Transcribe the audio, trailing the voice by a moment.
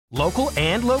Local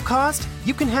and low cost?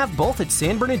 You can have both at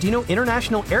San Bernardino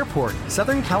International Airport,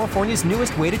 Southern California's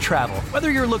newest way to travel. Whether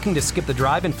you're looking to skip the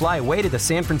drive and fly away to the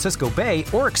San Francisco Bay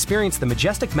or experience the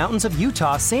majestic mountains of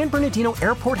Utah, San Bernardino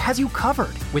Airport has you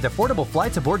covered. With affordable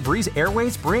flights aboard Breeze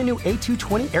Airways' brand new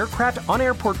A220 aircraft on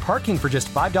airport parking for just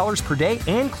 $5 per day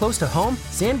and close to home,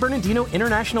 San Bernardino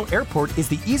International Airport is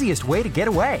the easiest way to get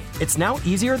away. It's now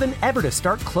easier than ever to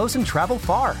start close and travel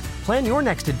far. Plan your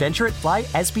next adventure at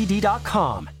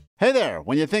flysbd.com. Hey there,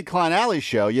 when you think Klein Alley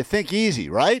Show, you think easy,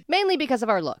 right? Mainly because of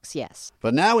our looks, yes.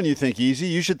 But now when you think easy,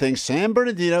 you should think San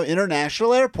Bernardino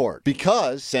International Airport.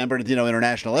 Because San Bernardino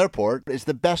International Airport is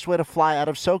the best way to fly out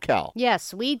of SoCal.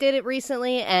 Yes, we did it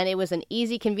recently, and it was an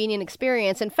easy, convenient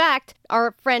experience. In fact,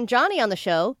 our friend Johnny on the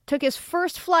show took his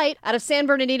first flight out of San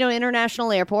Bernardino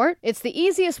International Airport. It's the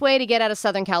easiest way to get out of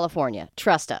Southern California.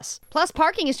 Trust us. Plus,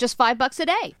 parking is just $5 a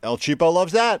day. El Cheapo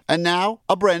loves that. And now,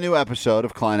 a brand new episode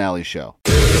of Klein Alley Show.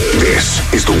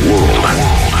 This is the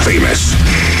world-famous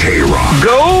K-Rock.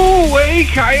 Go away,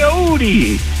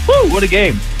 Coyote! Woo, what a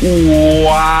game.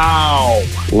 Wow.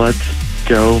 Let's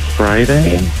go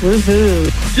Friday.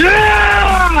 Woohoo.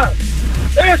 Yeah!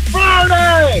 It's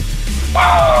Friday!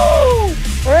 Woo!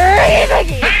 Thank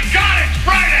God it's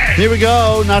Friday! Here we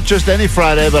go. Not just any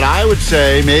Friday, but I would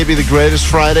say maybe the greatest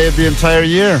Friday of the entire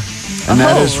year. And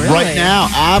that is really? right now.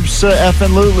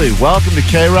 Abso-effing-lutely. Welcome to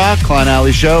K-Rock, Klein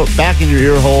Alley Show. Back in your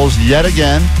ear holes yet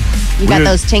again. You got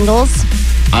those tingles?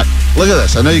 Look at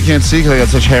this. I know you can't see because I got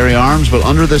such hairy arms, but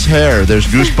under this hair, there's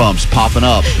goosebumps popping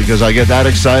up because I get that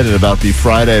excited about the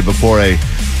Friday before a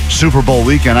Super Bowl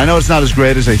weekend. I know it's not as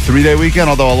great as a 3-day weekend,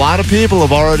 although a lot of people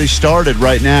have already started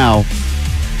right now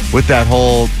with that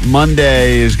whole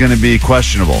Monday is going to be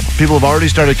questionable. People have already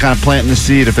started kind of planting the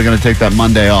seed if they're going to take that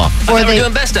Monday off. Or we're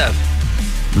doing best of.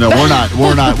 No, we're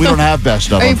not. We don't have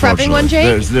best of. Are you prepping one,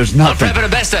 Jake? There's nothing. I'm prepping a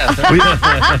best of.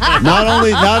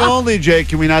 Not only, Jake,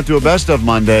 can we not do a best of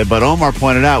Monday, but Omar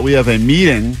pointed out we have a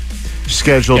meeting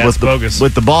scheduled with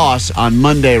the boss on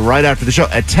Monday right after the show.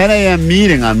 At 10 a.m.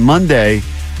 meeting on Monday,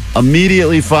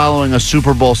 immediately following a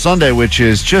Super Bowl Sunday, which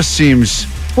just seems...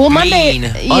 Well, Monday,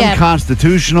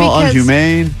 unconstitutional,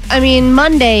 unhumane. I mean,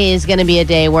 Monday is going to be a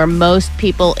day where most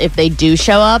people, if they do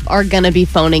show up, are going to be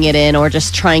phoning it in or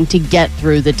just trying to get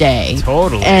through the day.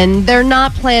 Totally. And they're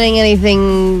not planning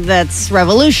anything that's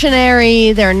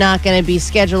revolutionary. They're not going to be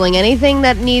scheduling anything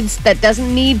that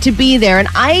doesn't need to be there. And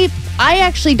I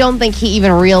actually don't think he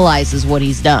even realizes what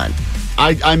he's done.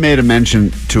 I made a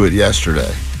mention to it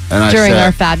yesterday. And during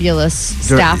our fabulous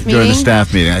staff meeting? During the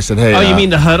staff meeting. I said, hey... Oh, you mean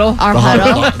the huddle? Our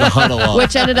huddle? The huddle.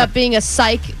 Which ended up being a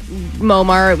psych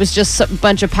Momar. It was just a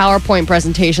bunch of PowerPoint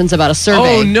presentations about a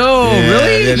survey. Oh, no.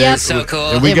 Really? Yep. So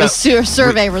cool. It was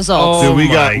survey results. Dude, we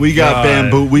got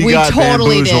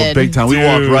totally bamboozled big time. We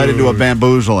walked right into a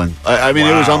bamboozling. I mean,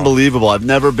 It was unbelievable. I've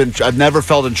never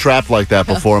felt entrapped like that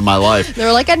before in my life. They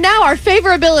were like, and now our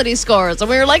favorability scores. And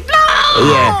we were like,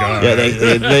 no!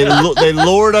 They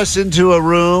lured us into a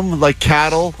room like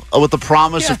cattle with the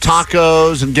promise of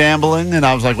tacos and gambling. And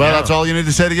I was like, well, that's all you need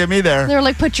to say to get me there. They were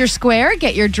like, put your square,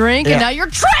 get your drink, and now you're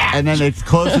trapped. And then they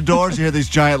close the doors. You hear these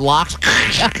giant locks.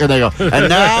 And they go, and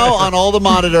now on all the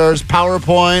monitors,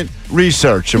 PowerPoint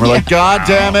research. And we're like, God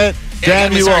damn it.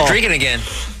 Damn you all. Drinking again.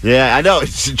 Yeah, I know.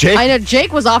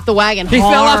 Jake was off the wagon hard. He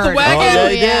fell off the wagon? Oh,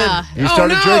 yeah, he did. He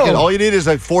started drinking. All you need is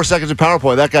like 4 seconds of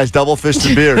PowerPoint. That guy's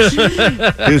double-fisted beers. He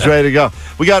was ready to go.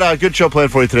 We got a good show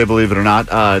planned for you today, believe it or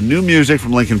not. New music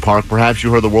from Linkin Park. Perhaps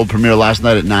you heard the world premiere last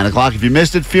night at 9 o'clock. If you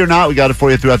missed it, fear not. We got it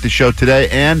for you throughout the show today.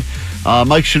 And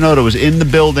Mike Shinoda was in the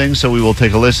building, so we will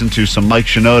take a listen to some Mike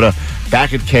Shinoda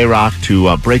back at K-Rock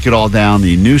to break it all down.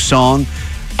 The new song,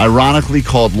 ironically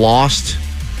called Lost.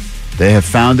 They have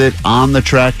found it on the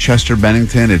track, Chester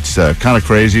Bennington. It's kind of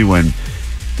crazy when,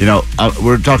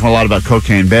 we're talking a lot about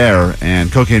Cocaine Bear,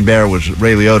 and Cocaine Bear was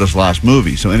Ray Liotta's last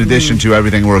movie. So in addition to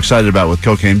everything we're excited about with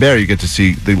Cocaine Bear, you get to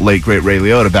see the late, great Ray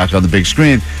Liotta back on the big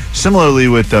screen. Similarly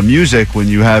with music, when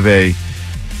you have I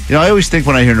always think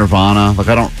when I hear Nirvana, like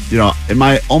I don't, in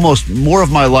my almost more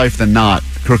of my life than not,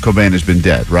 Kurt Cobain has been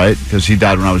dead, right? Because he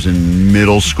died when I was in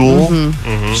middle school.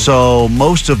 Mm-hmm. So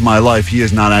most of my life, he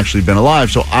has not actually been alive.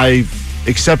 So I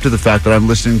accepted the fact that I'm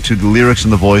listening to the lyrics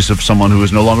and the voice of someone who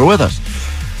is no longer with us.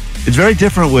 It's very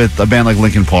different with a band like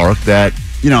Linkin Park that,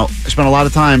 I spent a lot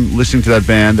of time listening to that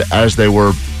band as they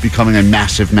were becoming a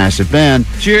massive, massive band.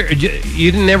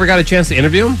 You never got a chance to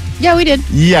interview him? Yeah, we did.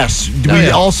 Yes. We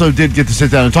also did get to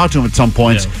sit down and talk to him at some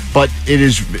points, but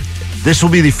this will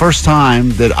be the first time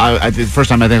that I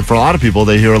think for a lot of people,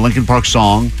 they hear a Linkin Park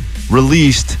song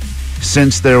released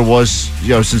since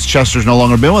since Chester's no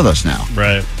longer been with us now.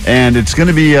 Right. And it's going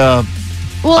to be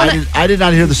Well, I did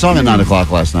not hear the song at 9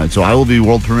 o'clock last night, so I will be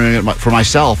world premiering it for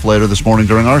myself later this morning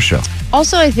during our show.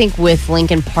 also, I think with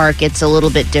Linkin Park, it's a little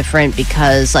bit different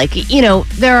because,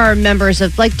 there are members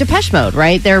of, Depeche Mode,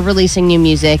 right? They're releasing new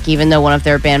music, even though one of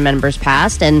their band members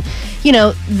passed. And,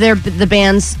 the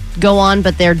bands go on,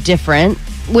 but they're different.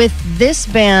 With this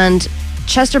band,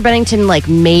 Chester Bennington,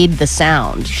 made the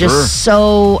sound. Sure. Just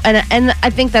so... And I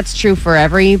think that's true for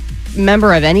every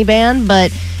member of any band,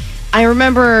 but I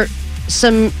remember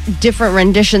some different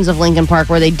renditions of Linkin Park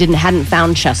where they hadn't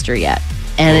found Chester yet.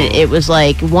 And it was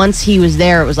once he was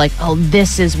there, it was oh,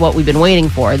 this is what we've been waiting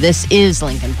for. This is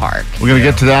Linkin Park. We're going to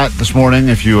get to that this morning.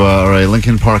 If you are a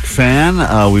Linkin Park fan,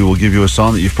 we will give you a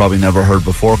song that you've probably never heard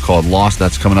before called Lost.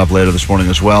 That's coming up later this morning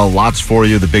as well. Lots for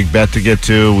you, the big bet to get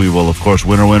to. We will, of course,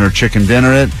 winner, chicken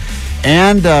dinner it.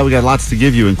 And we got lots to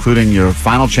give you, including your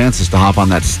final chances to hop on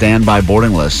that standby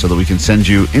boarding list so that we can send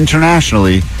you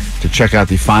internationally to check out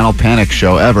the final Panic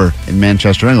show ever in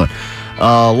Manchester, England.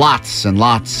 Lots and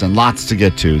lots and lots to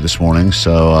get to this morning.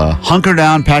 So hunker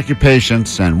down, pack your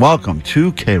patience, and welcome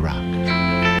to K-Rock.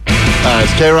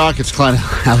 It's K-Rock. It's Klein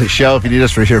Alley Show. If you need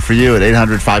us, we're here for you at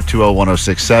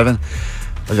 800-520-1067.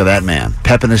 Look at that man.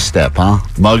 Pep in his step, huh?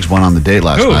 Muggs went on the date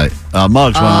last night.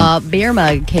 Muggs went on. Beer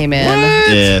Mug came in.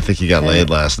 Yeah, I think he got laid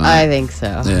last night. I think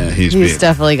so. Yeah, he's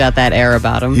definitely got that air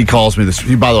about him. He calls me this.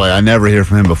 By the way, I never hear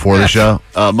from him before the show.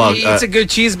 Muggs. He eats a good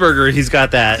cheeseburger. He's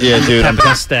got that. Yeah, dude. Pep in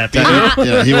his step.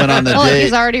 He went on the date.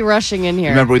 He's already rushing in here.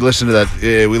 Remember, we listened to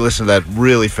that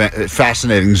really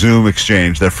fascinating Zoom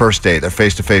exchange, their first date, their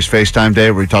face-to-face FaceTime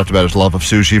date, where he talked about his love of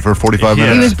sushi for 45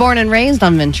 minutes. He was born and raised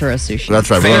on Ventura Sushi. That's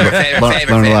right. Favorite.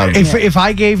 Learn a lot. If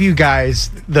I gave you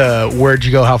guys the where'd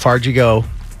you go, how far'd you go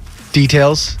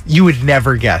details, you would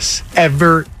never guess.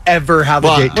 Ever how the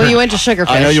date turned. Well, you went to Sugarfish.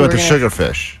 I know you went to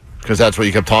Sugarfish, because that's what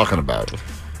you kept talking about.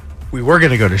 We were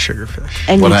going to go to Sugarfish.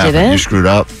 And what you happened? didn't? You screwed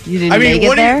up? You didn't make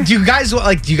it there? Do you guys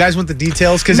want the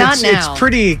details? Because Not now. It's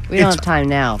pretty... We don't have time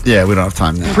now. Yeah, we don't have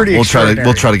time now. Pretty We'll try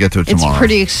to get to it tomorrow. It's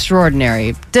pretty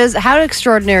extraordinary. How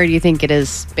extraordinary do you think it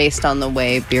is based on the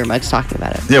way Beer Mug's talking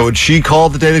about it? Yeah, would she call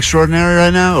the date extraordinary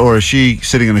right now, or is she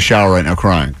sitting in the shower right now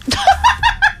crying?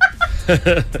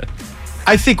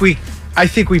 I think we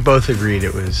both agreed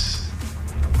it was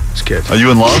good. Are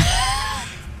you in love?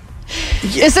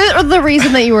 Is it the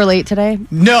reason that you were late today?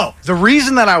 No, the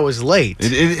reason that I was late.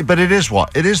 But it is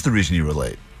what? It is the reason you were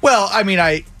late. Well, I mean,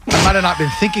 I might have not been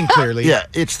thinking clearly. Yeah,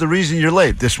 it's the reason you're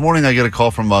late. This morning I get a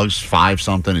call from Muggs,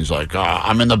 5-something. He's like,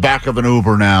 I'm in the back of an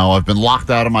Uber now. I've been locked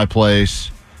out of my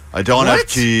place. I don't have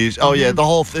keys. Oh yeah, it's a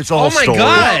whole story. Oh my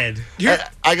God!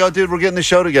 I go, dude, we're getting the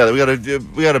show together. We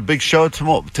got a big show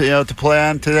to play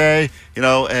on today.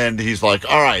 And he's like,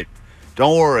 all right,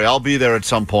 don't worry, I'll be there at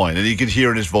some point. And you could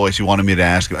hear in his voice he wanted me to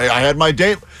ask him. I had my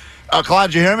date. Clyde,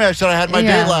 did you hear me? I said I had my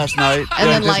date last night.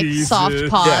 And then soft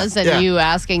pause and you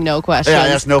asking no questions. Yeah, I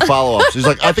asked no follow-ups. He's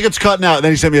like, I think it's cut now. And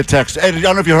then he sent me a text. Hey, I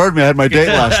don't know if you heard me. I had my date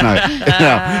last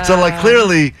night. So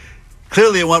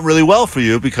clearly it went really well for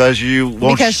you because you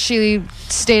won't... Because she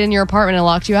stayed in your apartment and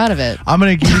locked you out of it. I'm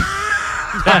going to give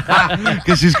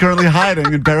because she's currently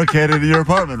hiding and barricaded in your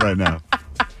apartment right now.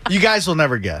 You guys will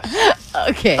never guess.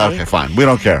 Okay. Okay, fine. We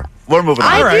don't care. We're moving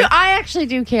on. I actually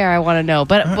do care. I want to know,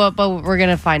 but we're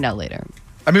gonna find out later.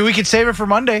 I mean, we could save it for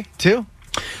Monday too.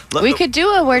 We could do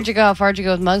a where'd you go, how far'd you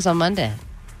go with Muggs on Monday.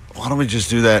 Why don't we just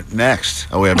do that next?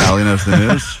 Oh, we have Allie Knows the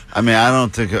News. I mean, I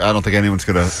don't think anyone's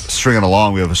gonna string it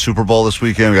along. We have a Super Bowl this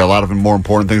weekend. We got a lot of more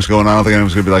important things going on. I don't think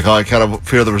anyone's gonna be like, I kind of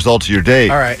fear the results of your date.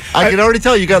 All right. I can already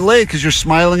tell you got late because you're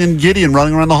smiling and giddy and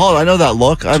running around the hall. I know that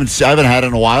look. I haven't had it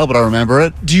in a while, but I remember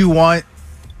it. Do you want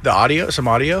the audio? Some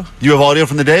audio? You have audio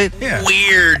from the date? Yeah.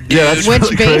 Weird. Yeah, that's Which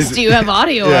really base crazy. do you have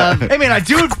audio of? Hey man, I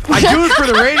do it for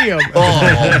the radio. Oh,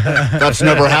 that's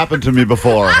never happened to me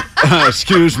before.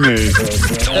 Excuse me.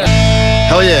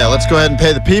 Hell yeah, let's go ahead and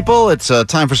pay the people. It's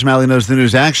time for some Allie Knows the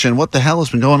News action. What the hell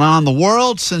has been going on in the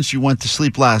world since you went to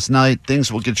sleep last night?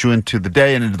 Things will get you into the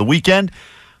day and into the weekend.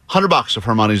 $100 of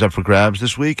her money's up for grabs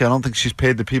this week. I don't think she's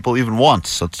paid the people even once.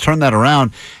 So let's turn that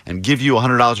around and give you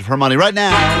 $100 of her money right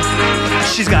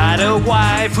now. She's got a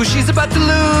wife who she's about to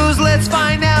lose. Let's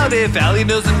find out if Allie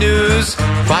knows the news.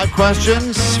 5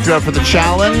 questions. If you're up for the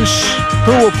challenge,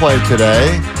 who will play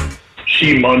today?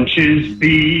 She munches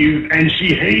beef and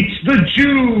she hates the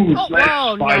Jews. Oh, Let's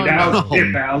no, find no, out no.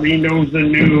 if Allie knows the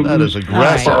news. That is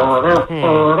aggressive.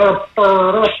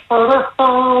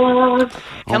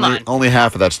 Come on. Only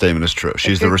half of that statement is true.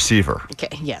 She's the receiver. Okay,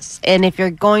 yes. And if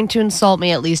you're going to insult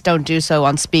me, at least don't do so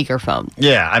on speakerphone.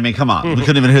 Yeah, I mean, come on. We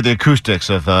couldn't even hear the acoustics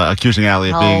of accusing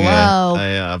Allie of being Hello.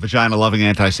 a vagina-loving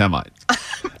anti-Semite.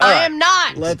 I am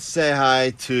not. Let's say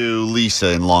hi to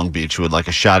Lisa in Long Beach, who would like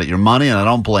a shot at your money, and I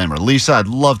don't blame her. Lisa, I'd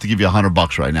love to give you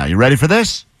 $100 right now. You ready for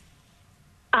this?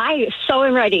 I so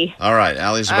am ready. All right,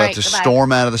 Allie's All about right, to goodbye.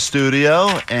 storm out of the studio,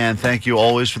 and thank you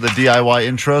always for the DIY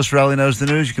intros for Allie Knows the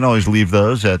News. You can always leave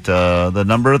those at the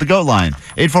number of the GOAT line,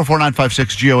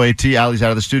 844-956-GOAT. Allie's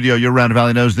out of the studio. Your round of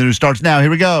Allie Knows the News starts now. Here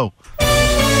we go.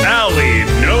 Allie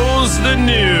Knows the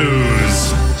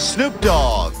News. Snoop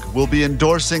Dogg will be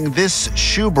endorsing this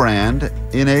shoe brand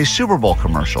in a Super Bowl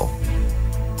commercial.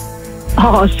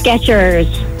 Oh, Skechers.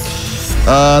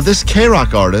 This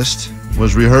K-Rock artist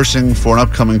was rehearsing for an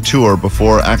upcoming tour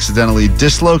before accidentally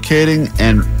dislocating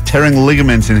and tearing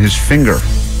ligaments in his finger.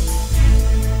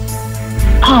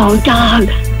 Oh, dog.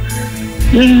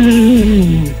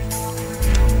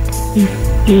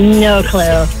 No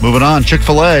clue. Moving on,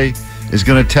 Chick-fil-A is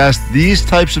going to test these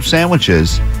types of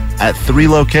sandwiches at 3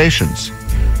 locations.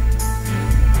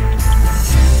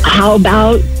 How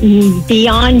about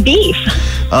Beyond Beef?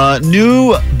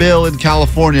 New bill in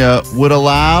California would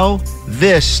allow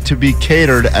this to be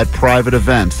catered at private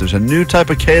events. There's a new type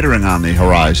of catering on the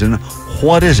horizon.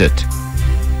 What is it?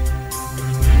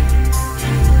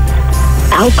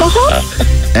 Alcohol?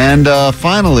 And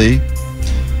finally,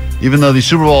 even though the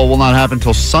Super Bowl will not happen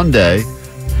until Sunday,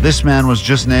 this man was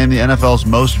just named the NFL's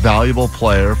most valuable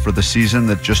player for the season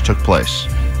that just took place.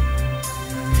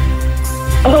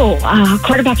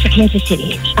 Quarterback for Kansas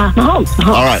City. Mahomes.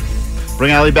 All right.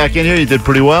 Bring Allie back in here. You did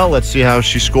pretty well. Let's see how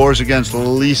she scores against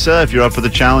Lisa. If you're up for the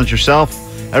challenge yourself,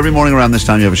 every morning around this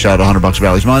time you have a shot at $100 of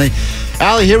Allie's money.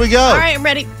 Allie, here we go. All right, I'm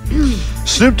ready.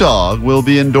 Snoop Dogg will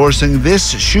be endorsing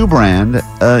this shoe brand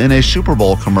in a Super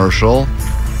Bowl commercial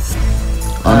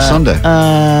on Sunday.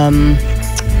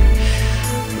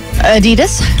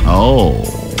 Adidas. Oh.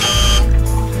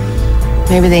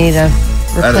 Maybe they need a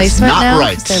replacement not now.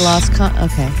 right. They lost.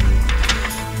 Okay.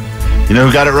 You know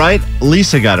who got it right?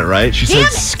 Lisa got it right. She said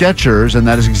Skechers, and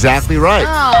that is exactly right.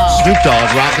 Oh. Snoop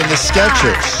Dogg rocking the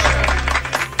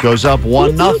Skechers. Goes up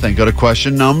 1-0. Go to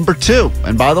question number 2.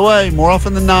 And by the way, more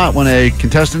often than not, when a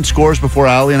contestant scores before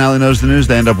Allie and Allie Knows the News,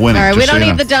 they end up winning. All right, we just don't so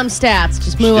you need know. the dumb stats.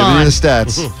 Just move Giving on. you the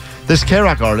stats. This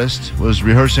K-Rock artist was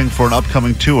rehearsing for an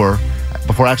upcoming tour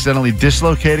before accidentally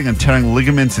dislocating and tearing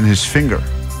ligaments in his finger.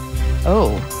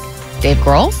 Oh. Dave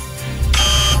Grohl?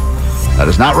 That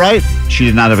is not right. She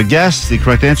did not have a guess. The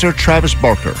correct answer, Travis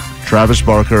Barker. Travis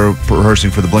Barker rehearsing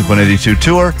for the Blink-182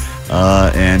 tour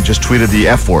and just tweeted the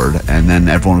F word. And then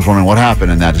everyone was wondering what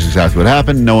happened, and that is exactly what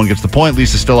happened. No one gets the point.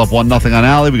 Lisa's still up 1-0 on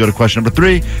Allie. We go to question number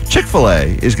 3.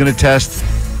 Chick-fil-A is going to test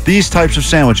these types of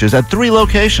sandwiches at 3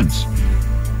 locations.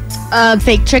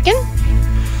 Fake chicken?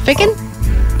 Fickin'?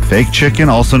 Fake chicken,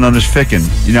 also known as fickin'.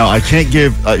 You know, I can't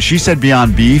give... she said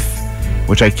Beyond Beef,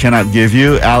 which I cannot give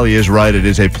you. Allie is right. It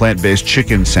is a plant-based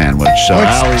chicken sandwich. So Or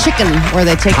Allie it's chicken, where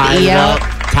they take the E out.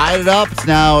 Tied it up. It's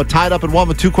now tied up at 1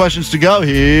 with 2 questions to go.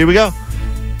 Here we go.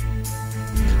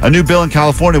 A new bill in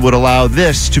California would allow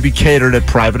this to be catered at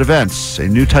private events. A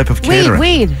new type of catering.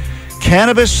 Weed.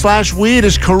 Cannabis/weed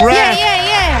is correct.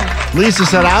 Yeah. Lisa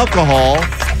said alcohol.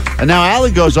 And now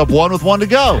Allie goes up 1 with 1 to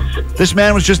go. This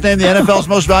man was just named the NFL's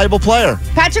most valuable player.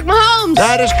 Patrick Mahomes.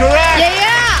 That is correct.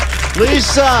 Yeah.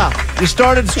 Lisa, you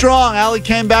started strong. Allie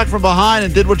came back from behind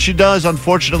and did what she does,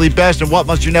 unfortunately, best. And what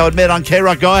must you now admit on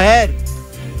K-Rock? Go ahead.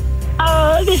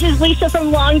 This is Lisa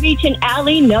from Long Beach, and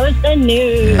Allie Knows the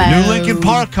News. New Lincoln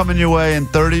Park coming your way in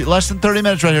less than 30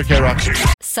 minutes right here, K-Rock.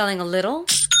 Selling a little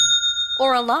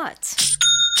or a lot?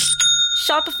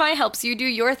 Shopify helps you do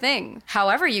your thing,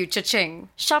 however you cha-ching.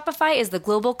 Shopify is the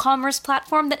global commerce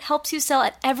platform that helps you sell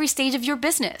at every stage of your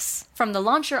business. From the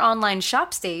launch your online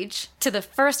shop stage, to the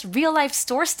first real-life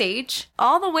store stage,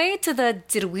 all the way to the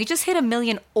did we just hit 1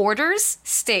 million orders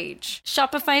stage.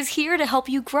 Shopify's here to help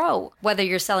you grow. Whether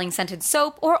you're selling scented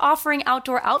soap or offering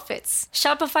outdoor outfits,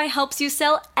 Shopify helps you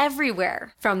sell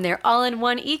everywhere. From their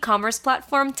all-in-one e-commerce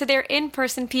platform to their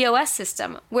in-person POS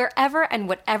system. Wherever and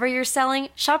whatever you're selling,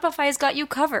 Shopify's got got you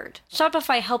covered.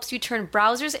 Shopify helps you turn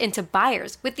browsers into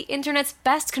buyers with the internet's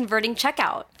best converting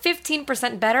checkout.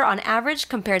 15% better on average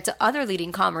compared to other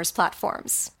leading commerce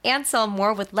platforms. And sell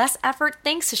more with less effort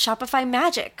thanks to Shopify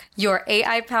Magic, your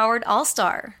AI-powered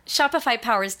all-star. Shopify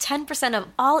powers 10% of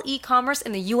all e-commerce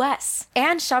in the U.S.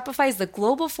 And Shopify is the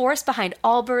global force behind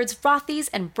Allbirds, Rothy's,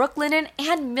 and Brooklinen,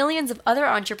 and millions of other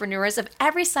entrepreneurs of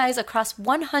every size across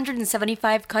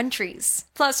 175 countries.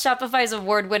 Plus, Shopify's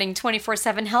award-winning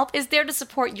 24/7 help is there to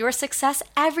support your success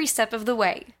every step of the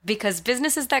way. Because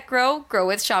businesses that grow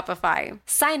with Shopify.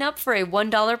 Sign up for a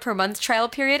 $1 per month trial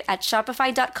period at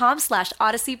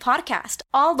shopify.com/Odyssey Podcast,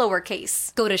 all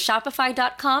lowercase. Go to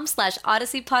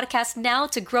shopify.com/Odyssey Podcast now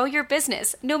to grow your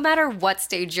business, no matter what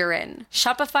stage you're in.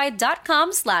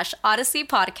 Shopify.com/Odyssey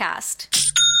Podcast.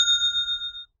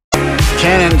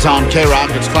 Cannon's on K-Rock.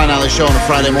 It's Klein Alley Show on a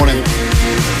Friday morning.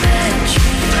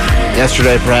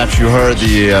 Yesterday, perhaps you heard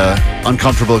the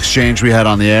uncomfortable exchange we had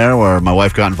on the air where my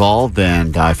wife got involved,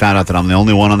 and I found out that I'm the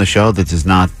only one on the show that does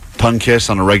not tongue kiss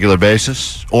on a regular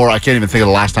basis, or I can't even think of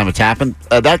the last time it's happened.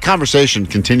 That conversation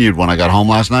continued when I got home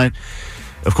last night.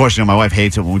 Of course, my wife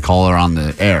hates it when we call her on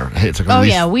the air. It's like her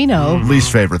we know.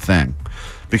 least favorite thing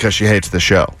because she hates the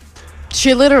show.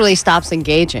 She literally stops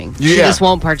engaging. She Yeah. just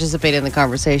won't participate in the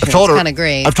conversation. It's kind of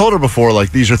great. I've told her before,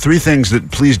 like, these are 3 things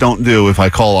that please don't do if I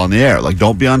call on the air. Like,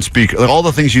 don't be on speaker. Like, all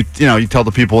the things you tell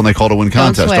the people when they call to win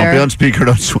contests. Don't be on speaker.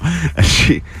 Don't swear.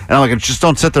 And I'm like, just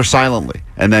don't sit there silently.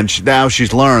 And then now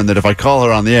she's learned that if I call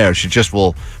her on the air, she just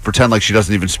will pretend like she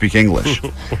doesn't even speak English.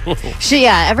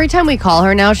 Every time we call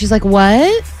her now, she's like,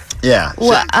 what? Yeah.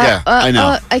 Well, I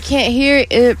know. I can't hear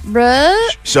it, bruh.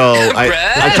 So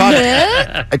I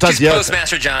talked She's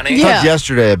Postmaster Johnny. talked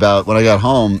yesterday about when I got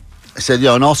home. I said,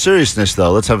 in all seriousness,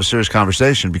 though, let's have a serious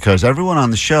conversation because everyone on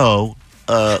the show,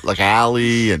 like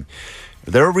Allie, and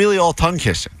they're really all tongue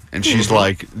kissing. And she's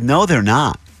like, no, they're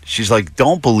not. She's like,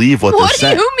 don't believe what they're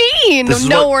saying. What do you mean?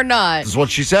 No, we're not. This is what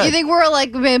she said. You think we're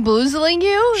like bamboozling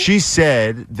you? She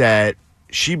said that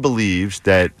she believes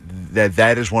that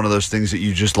is one of those things that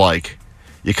you just like,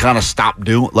 you kind of stop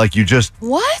doing. Like you just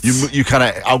what? You kind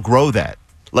of outgrow that.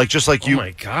 Like just like you. Oh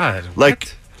my God!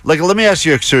 Like let me ask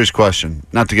you a serious question.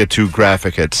 Not to get too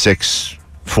graphic at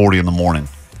 6:40 in the morning.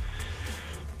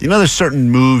 You know, there's certain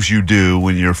moves you do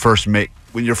when you're first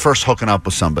hooking up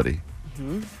with somebody.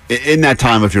 Mm-hmm. In that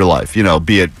time of your life,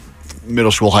 be it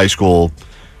middle school, high school,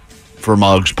 for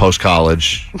mugs, post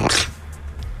college.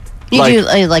 You do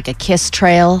like a kiss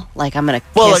trail, like I'm gonna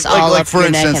kiss all up your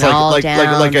neck and all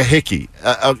down. Like a hickey.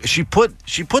 She put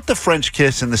the French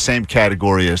kiss in the same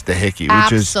category as the hickey,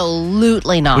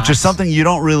 absolutely not. Which is something you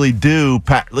don't really do.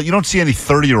 You don't see any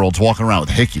 30-year-olds walking around with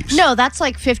hickeys. No, that's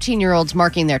like 15-year-olds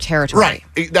marking their territory.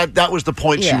 Right. That was the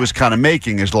point she was kind of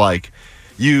making. Is like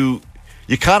you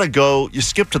kind of you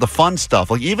skip to the fun stuff.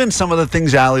 Like even some of the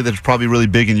things, Allie, that's probably really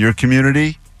big in your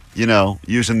community.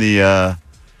 Using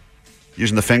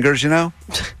the fingers, Like,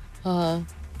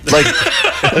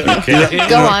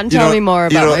 Go on, tell me more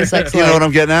about my sex life. You know what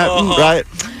I'm getting at, right?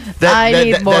 I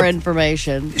need more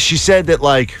information. She said that,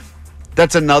 like,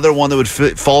 that's another one that would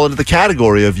fall into the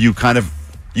category of you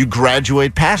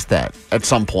graduate past that at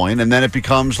some point, and then it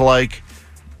becomes like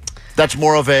that's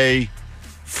more of a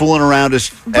fooling around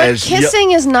But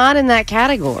kissing is not in that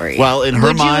category. Well, in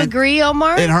her mind, would you agree,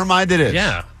 Omar? In her mind, it is.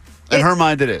 Yeah. In her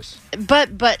mind, it is. But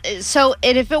so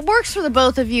if it works for the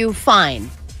both of you,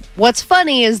 fine. What's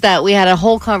funny is that we had a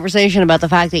whole conversation about the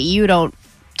fact that you don't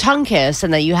tongue kiss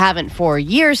and that you haven't for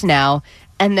years now,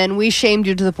 and then we shamed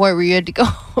you to the point where you had to go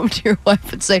home to your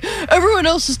wife and say, everyone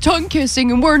else is tongue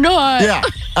kissing and we're not. Yeah,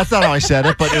 that's not how I said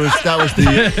it, but that was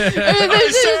the...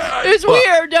 It's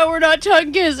weird. No, we're not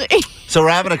tongue kissing. So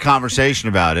we're having a conversation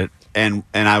about it. And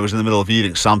I was in the middle of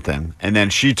eating something, and then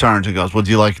she turns and goes, "Well,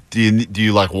 do you want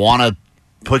to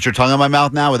put your tongue in my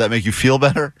mouth now? Would that make you feel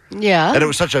better?" Yeah. And it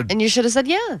was such a... And you should have said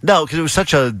yeah. No, because it was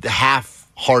such a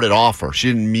half-hearted offer. She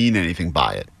didn't mean anything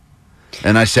by it.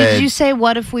 And I said... Did you say,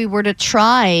 what if we were to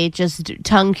try just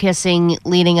tongue kissing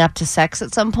leading up to sex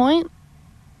at some point?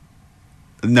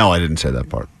 No, I didn't say that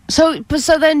part. So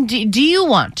then, do you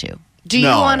want to? Do you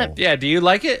want to? Yeah. Do you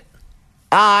like it?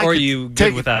 Or are you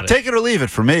good without it? Take it or leave it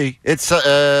for me. It's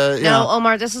No,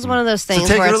 Omar, this is one of those things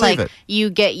where it's like you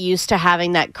get used to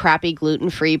having that crappy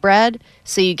gluten-free bread,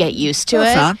 so you get used to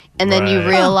it, and then you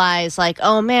realize like,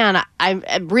 oh man,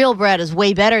 real bread is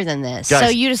way better than this. Guys, so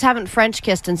you just haven't French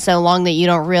kissed in so long that you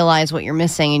don't realize what you're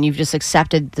missing, and you've just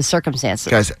accepted the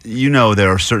circumstances. Guys, there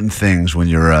are certain things when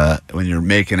you're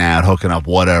making out, hooking up,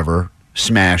 whatever,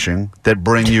 smashing, that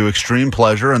bring you extreme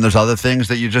pleasure, and there's other things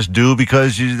that you just do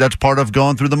because that's part of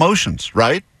going through the motions,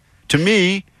 right? To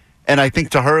me, and I think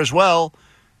to her as well,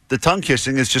 the tongue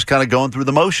kissing is just kind of going through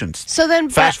the motions. So then,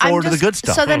 fast forward to the good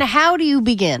stuff. So then, how do you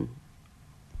begin?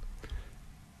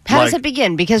 How does it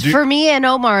begin? Because for me and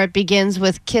Omar, it begins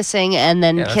with kissing and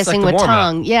then kissing with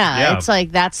tongue. Yeah, it's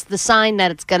like that's the sign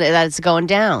that it's going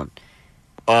down.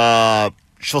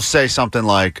 She'll say something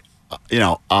like,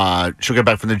 she'll get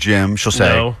back from the gym. She'll say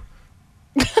no.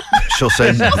 She'll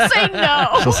say no. She'll say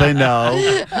no. She'll say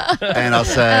no. And I'll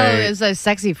say, it's a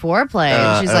sexy foreplay.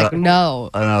 And she's like, no.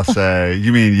 And I'll say,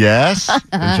 you mean yes?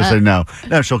 And she'll say no.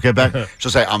 No, she'll get back.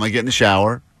 She'll say, I'm going to get in the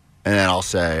shower. And then I'll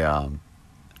say,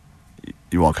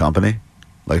 you want company?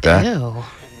 Like that? Ew.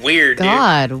 Weird,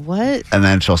 God, dude. what? And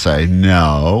then she'll say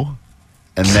no.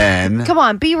 And then come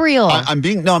on, be real. I'm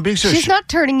being serious. She's not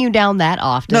turning you down that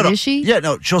often, is she? Yeah,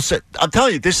 no. She'll say. I'm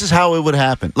telling you, this is how it would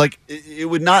happen. Like it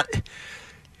would not.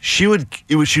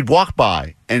 She'd walk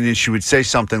by and then she would say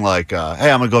something like, "Hey,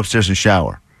 I'm gonna go upstairs and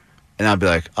shower," and I'd be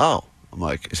like, "Oh," I'm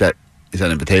like, "Is that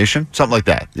an invitation?" Something like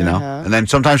that, you know. And then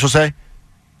sometimes she'll say,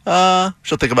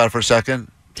 she'll think about it for a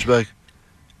second. She'll be like,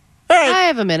 all right. I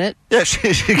have a minute. Yeah, she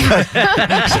goes.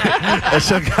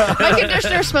 My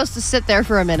conditioner's supposed to sit there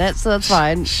for a minute, so that's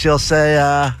fine. She'll say,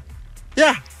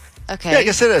 yeah. Okay. Yeah, I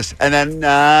guess it is. And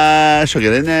then she'll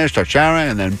get in there, start showering,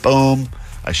 and then boom,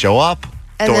 I show up.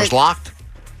 And Door's locked.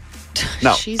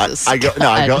 No, Jesus. I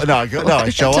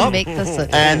show up. Make this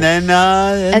and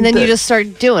then you just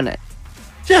start doing it.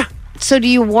 Yeah. So do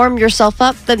you warm yourself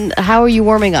up? Then how are you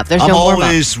warming up? There's no warm up. I'm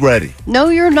always ready. No,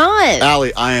 you're not.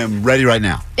 Allie, I am ready right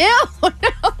now. Ew, no.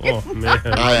 Oh, man.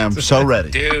 I am so ready.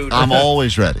 Dude. I'm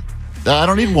always ready. I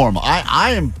don't need warm up.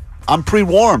 I'm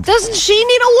pre-warmed. Doesn't she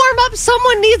need a warm up?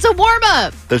 Someone needs a warm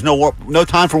up. There's no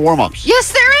time for warm-ups.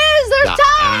 Yes, there is. There's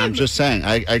time. I'm just saying.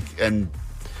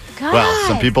 God. Well,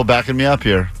 some people backing me up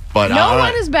here. But no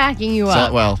one is backing you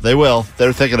up. Well, they will.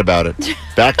 They're thinking about it.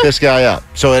 Back this guy up.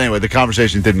 So anyway, the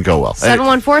conversation didn't go well.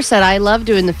 714 said, I love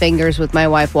doing the fingers with my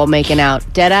wife while making out.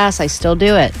 Dead ass, I still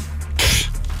do it.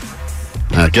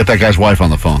 Get that guy's wife on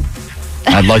the phone.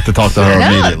 I'd like to talk to her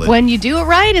immediately. When you do it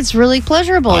right, it's really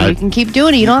pleasurable. You can keep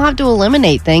doing it. You don't have to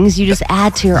eliminate things. You just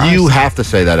add to your arsenal. You have to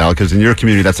say that, Al, because in your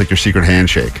community, that's like your secret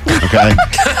handshake. Okay?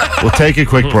 We'll take a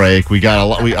quick break. We got a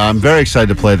lot. I'm very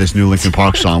excited to play this new Linkin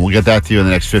Park song. We'll get that to you in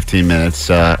the next 15 minutes.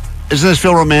 Doesn't this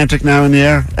feel romantic now in the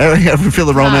air? Ever feel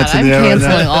the romance in the air? I'm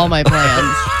canceling all my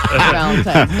plans for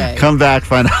Valentine's Day. Come back,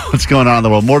 find out what's going on in the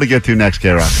world. More to get to next,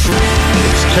 K-Rock.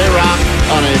 It's K-Rock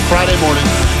on a Friday morning.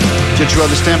 Get you on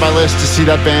the standby list to see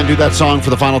that band do that song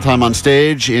for the final time on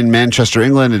stage in Manchester,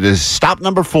 England. It is stop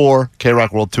number 4,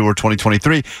 K-Rock World Tour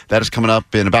 2023. That is coming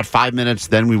up in about 5 minutes.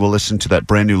 Then we will listen to that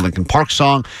brand new Linkin Park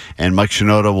song, and Mike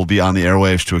Shinoda will be on the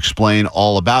airwaves to explain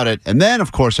all about it. And then,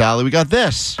 of course, Allie, we got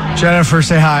this. Jennifer,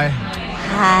 say hi.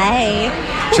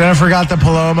 Hi. Jennifer got the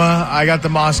Paloma. I got the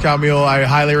Moscow Mule. I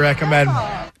highly recommend.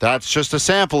 That's just a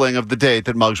sampling of the date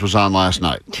that Muggs was on last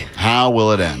night. How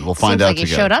will it end? We'll find out together.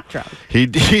 He showed up drunk.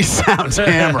 He sounds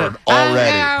hammered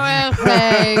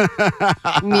already.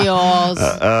 Mules.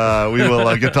 We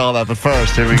will get to all that, but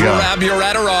first, here we go. Grab your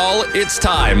Adderall. It's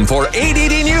time for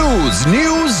ADD News.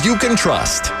 News you can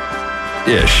trust.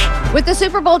 Ish. With the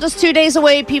Super Bowl just 2 days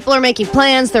away, people are making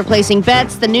plans. They're placing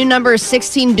bets. The new number is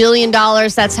 $16 billion.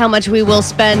 That's how much we will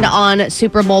spend on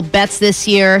Super Bowl bets this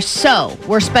year. So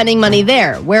we're spending money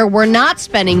there. Where we're not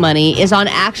spending money is on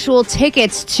actual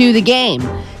tickets to the game.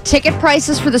 Ticket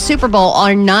prices for the Super Bowl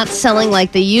are not selling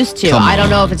like they used to. I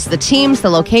don't know if it's the teams, the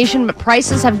location, but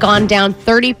prices have gone down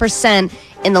 30%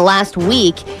 in the last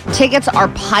week. Tickets are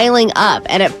piling up.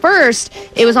 And at first,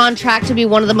 it was on track to be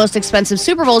one of the most expensive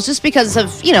Super Bowls just because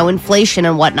of, inflation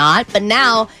and whatnot. But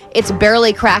now it's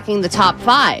barely cracking the top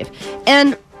 5.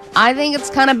 And I think it's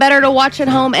kind of better to watch at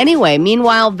home anyway.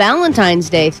 Meanwhile, Valentine's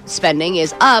Day spending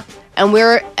is up, and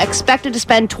we're expected to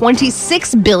spend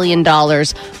 $26 billion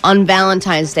on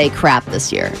Valentine's Day crap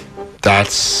this year. That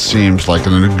seems like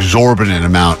an exorbitant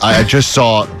amount. I just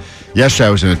saw... Yesterday I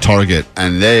was in a Target,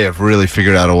 and they have really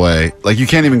figured out a way. Like, you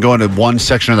can't even go into one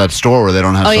section of that store where they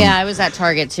don't have I was at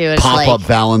Target, too. It's pop-up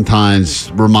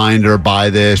Valentine's reminder, buy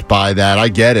this, buy that. I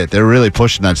get it. They're really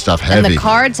pushing that stuff heavy. And the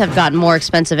cards have gotten more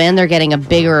expensive, and they're getting a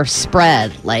bigger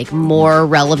spread, like more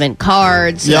relevant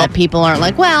cards, so that people aren't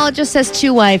like, well, it just says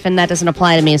to wife, and that doesn't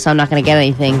apply to me, so I'm not going to get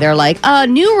anything. They're like,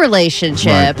 new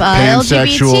relationship,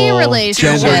 LGBT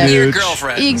relationship. Gender your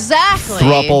girlfriend. Exactly.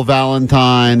 Thruple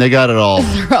Valentine. They got it all.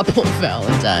 Thruple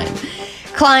Valentine.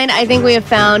 Klein, I think we have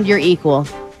found your equal.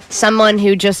 Someone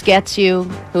who just gets you,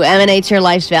 who emanates your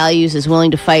life's values, is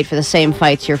willing to fight for the same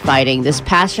fights you're fighting. This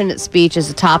passionate speech is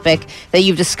a topic that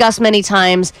you've discussed many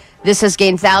times. This has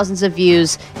gained thousands of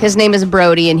views. His name is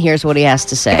Brody, and here's what he has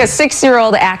to say. A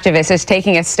 6-year-old activist is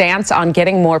taking a stance on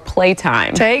getting more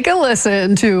playtime. Take a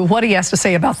listen to what he has to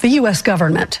say about the U.S.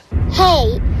 government.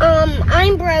 Hey,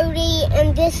 I'm Brody,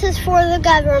 and this is for the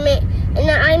government,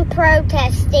 and I'm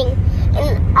protesting,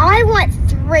 and I want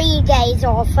 3 days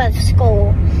off of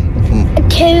school.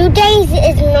 2 days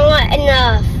is not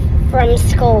enough from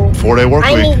school. 4-day work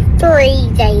week. I need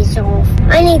 3 days off.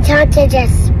 I need time to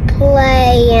just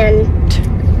play and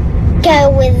go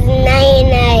with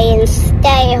Nene and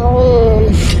stay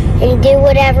home and do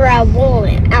whatever I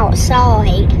want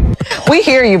outside. We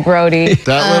hear you, Brody.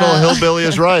 That little hillbilly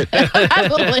is right. That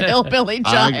little hillbilly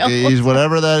child. He's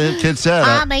whatever that kid said.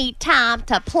 I need time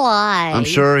to play. I'm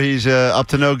sure he's up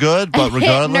to no good, but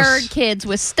regardless. Nerd kids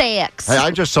with sticks. Hey,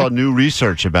 I just saw new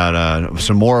research about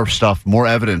some more stuff, more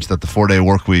evidence that the 4-day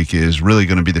work week is really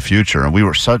going to be the future. And we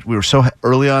were so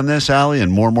early on this, Allie,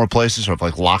 and more places are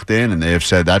like locked in, and they have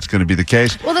said that's going to be the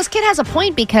case. Well, this kid has a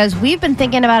point because we've been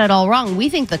thinking about it all wrong. We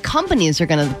think the companies are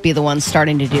going to be the ones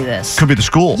starting to do this. Could be the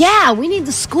schools. Yeah, we need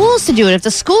the schools to do it. If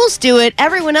the schools do it,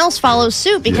 everyone else follows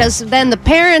suit because then the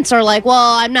parents are like,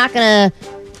 well, I'm not going to,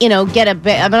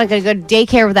 I'm not going to go to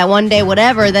daycare for that 1 day,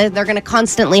 whatever. They're going to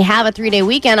constantly have a 3-day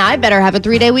weekend. I better have a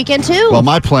 3-day weekend too. Well,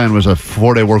 my plan was a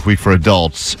 4-day work week for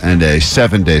adults and a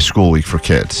 7-day school week for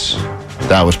kids.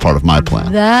 That was part of my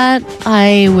plan. That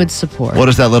I would support. What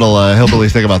does that little hillbilly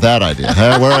think about that idea?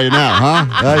 Where are you now,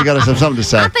 huh? You got to have something to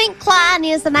say. I think Klein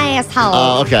is an asshole.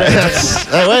 Oh, okay.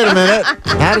 Hey, wait a minute.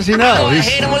 How does he know?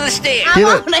 Hit him with a stick.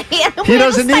 He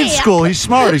doesn't need school. He's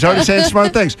smart. He's already saying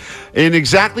smart things. In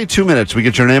exactly 2 minutes, we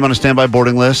get your name on a standby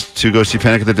boarding list to go see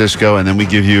Panic at the Disco, and then we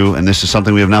give you, and this is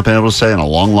something we have not been able to say in a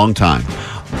long, long time,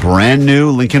 brand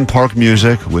new Linkin Park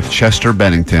music with Chester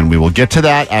Bennington. We will get to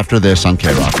that after this on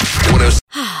K-Rock.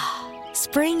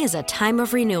 Spring is a time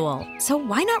of renewal, so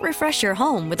why not refresh your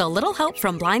home with a little help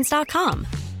from Blinds.com?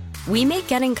 We make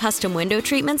getting custom window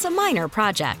treatments a minor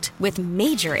project with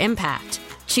major impact.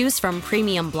 Choose from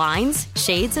premium blinds,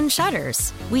 shades, and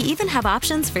shutters. We even have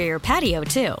options for your patio,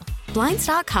 too.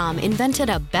 Blinds.com invented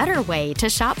a better way to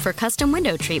shop for custom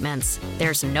window treatments.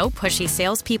 There's no pushy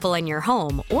salespeople in your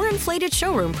home or inflated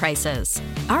showroom prices.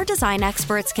 Our design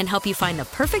experts can help you find the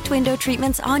perfect window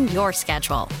treatments on your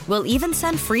schedule. We'll even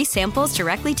send free samples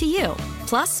directly to you.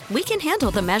 Plus, we can handle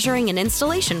the measuring and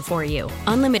installation for you.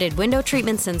 Unlimited window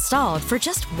treatments installed for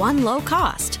just one low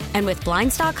cost. And with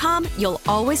Blinds.com, you'll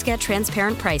always get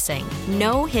transparent pricing.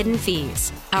 No hidden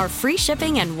fees. Our free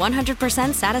shipping and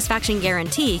 100% satisfaction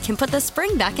guarantee can put the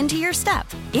spring back into your step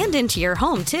and into your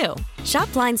home, too.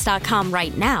 Shop Blinds.com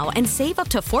right now and save up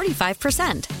to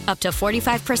 45%. Up to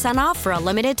 45% off for a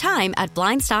limited time at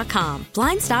Blinds.com.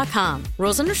 Blinds.com.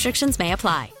 Rules and restrictions may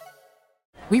apply.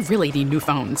 We really need new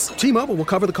phones. T-Mobile will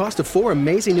cover the cost of 4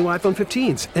 amazing new iPhone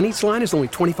 15s, and each line is only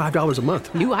 $25 a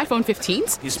month. New iPhone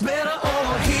 15s? It's better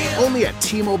over here. Only at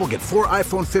T-Mobile, get 4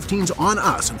 iPhone 15s on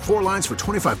us and 4 lines for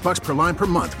 $25 per line per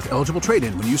month with eligible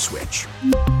trade-in when you switch.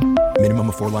 Minimum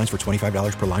of 4 lines for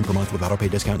 $25 per line per month with autopay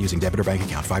discount using debit or bank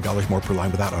account. $5 more per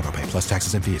line without autopay, plus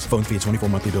taxes and fees. Phone fee at 24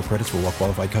 monthly bill credits for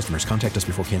well-qualified customers. Contact us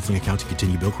before canceling account to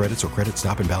continue bill credits or credit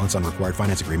stop and balance on required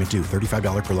finance agreement due.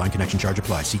 $35 per line connection charge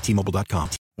applies. See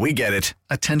T-Mobile.com. We get it.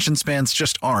 Attention spans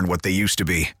just aren't what they used to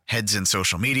be. Heads in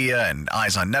social media and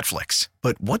eyes on Netflix.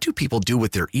 But what do people do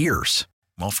with their ears?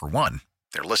 Well, for one,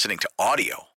 they're listening to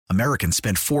audio. Americans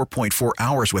spend 4.4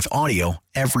 hours with audio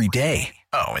every day.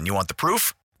 Oh, and you want the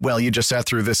proof? Well, you just sat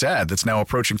through this ad that's now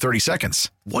approaching 30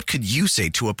 seconds. What could you say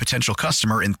to a potential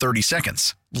customer in 30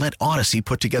 seconds? Let Odyssey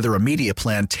put together a media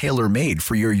plan tailor-made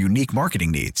for your unique marketing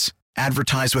needs.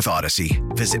 Advertise with Odyssey.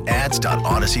 Visit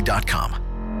ads.odyssey.com.